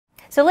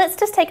So let's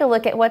just take a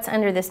look at what's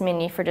under this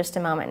menu for just a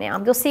moment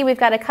now. You'll see we've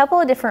got a couple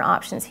of different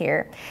options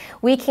here.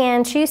 We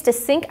can choose to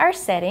sync our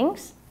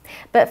settings,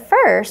 but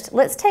first,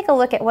 let's take a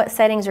look at what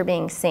settings are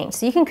being synced.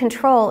 So you can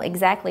control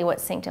exactly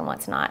what's synced and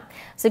what's not.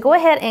 So go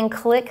ahead and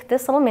click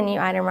this little menu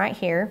item right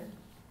here.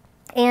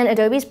 And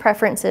Adobe's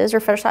preferences, or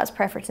Photoshop's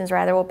preferences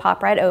rather, will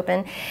pop right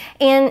open.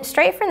 And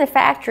straight from the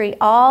factory,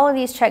 all of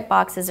these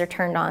checkboxes are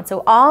turned on.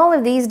 So all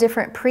of these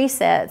different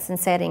presets and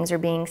settings are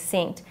being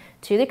synced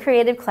to the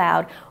Creative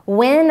Cloud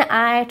when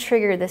I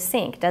trigger the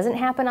sync. It doesn't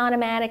happen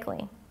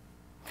automatically.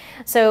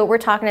 So we're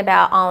talking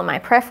about all of my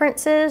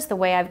preferences, the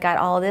way I've got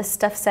all of this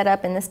stuff set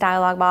up in this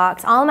dialog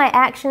box, all of my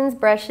actions,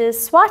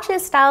 brushes,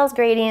 swatches, styles,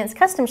 gradients,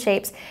 custom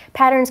shapes,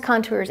 patterns,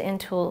 contours,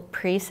 and tool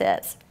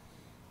presets.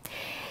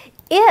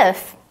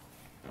 If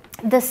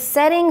the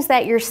settings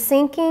that you're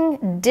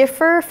syncing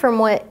differ from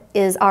what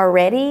is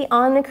already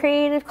on the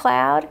Creative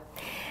Cloud,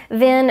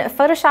 then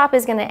Photoshop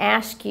is going to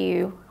ask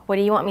you, what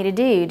do you want me to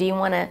do? Do you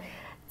want to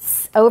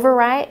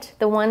overwrite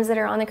the ones that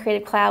are on the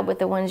Creative Cloud with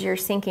the ones you're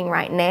syncing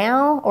right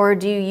now, or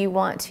do you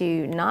want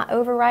to not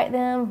overwrite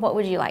them? What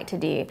would you like to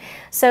do?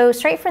 So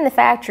straight from the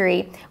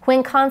factory,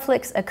 when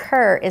conflicts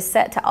occur is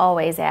set to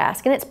always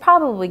ask, and it's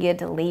probably good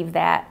to leave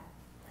that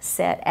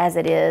set as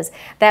it is.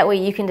 That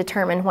way you can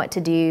determine what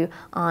to do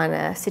on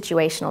a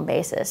situational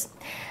basis.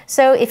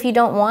 So if you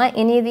don't want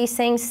any of these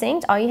things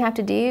synced, all you have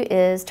to do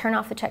is turn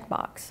off the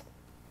checkbox,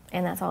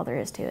 and that's all there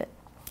is to it.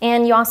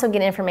 And you also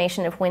get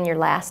information of when your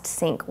last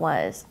sync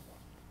was.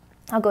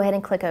 I'll go ahead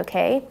and click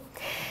OK.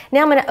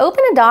 Now I'm going to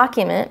open a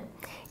document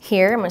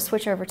here. I'm going to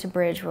switch over to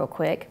Bridge real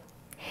quick.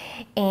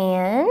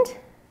 And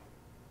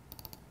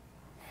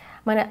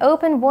I'm going to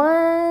open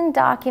one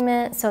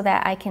document so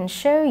that I can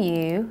show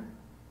you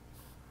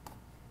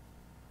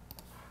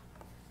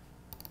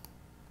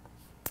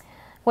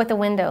what the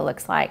window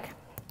looks like.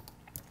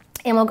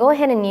 And we'll go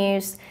ahead and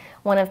use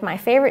one of my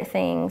favorite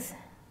things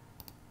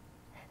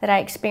that I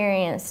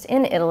experienced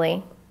in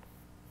Italy,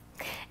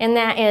 and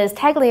that is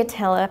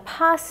tagliatelle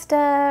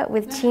pasta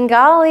with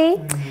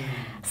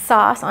cinghiali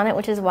sauce on it,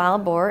 which is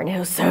wild boar, and it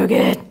was so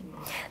good.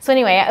 So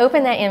anyway, I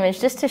opened that image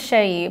just to show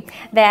you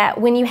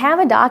that when you have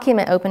a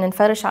document open in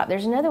Photoshop,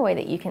 there's another way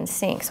that you can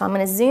sync. So I'm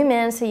going to zoom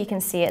in so you can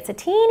see it. It's a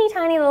teeny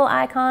tiny little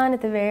icon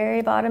at the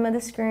very bottom of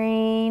the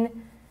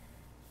screen.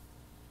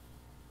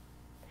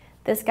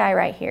 This guy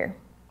right here.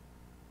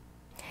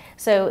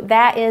 So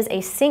that is a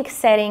sync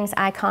settings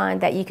icon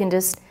that you can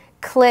just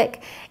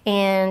click,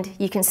 and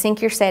you can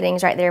sync your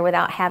settings right there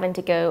without having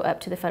to go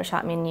up to the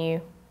Photoshop menu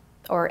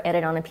or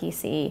edit on a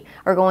PC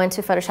or go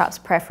into Photoshop's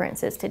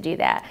preferences to do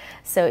that.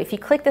 So if you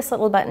click this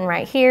little button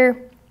right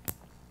here,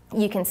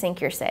 you can sync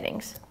your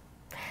settings.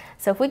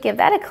 So if we give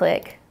that a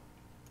click,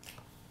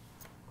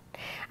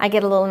 I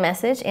get a little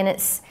message, and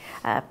it's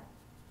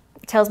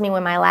tells me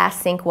when my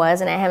last sync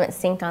was, and I haven't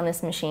synced on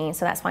this machine,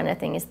 so that's why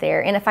nothing is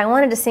there. And if I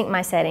wanted to sync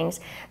my settings,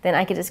 then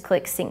I could just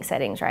click Sync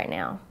Settings right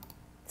now.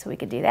 So we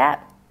could do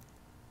that.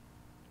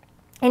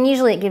 And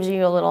usually it gives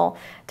you a little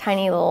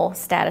tiny little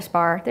status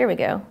bar. There we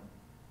go.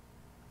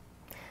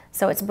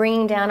 So it's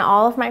bringing down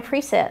all of my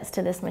presets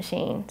to this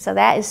machine. So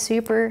that is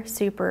super,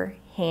 super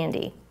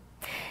handy.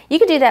 You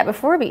could do that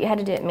before, but you had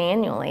to do it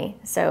manually.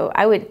 So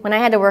when I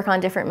had to work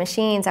on different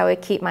machines, I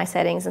would keep my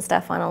settings and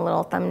stuff on a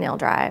little thumbnail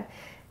drive,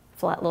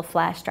 little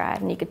flash drive,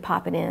 and you could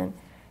pop it in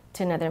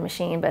to another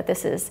machine. But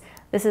this is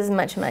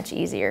much, much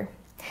easier.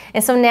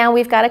 And so now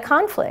we've got a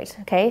conflict.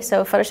 Okay,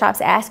 so Photoshop's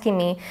asking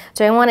me,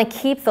 do I want to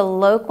keep the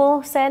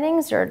local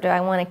settings or do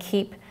I want to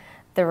keep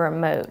the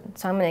remote?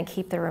 So I'm going to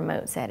keep the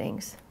remote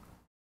settings.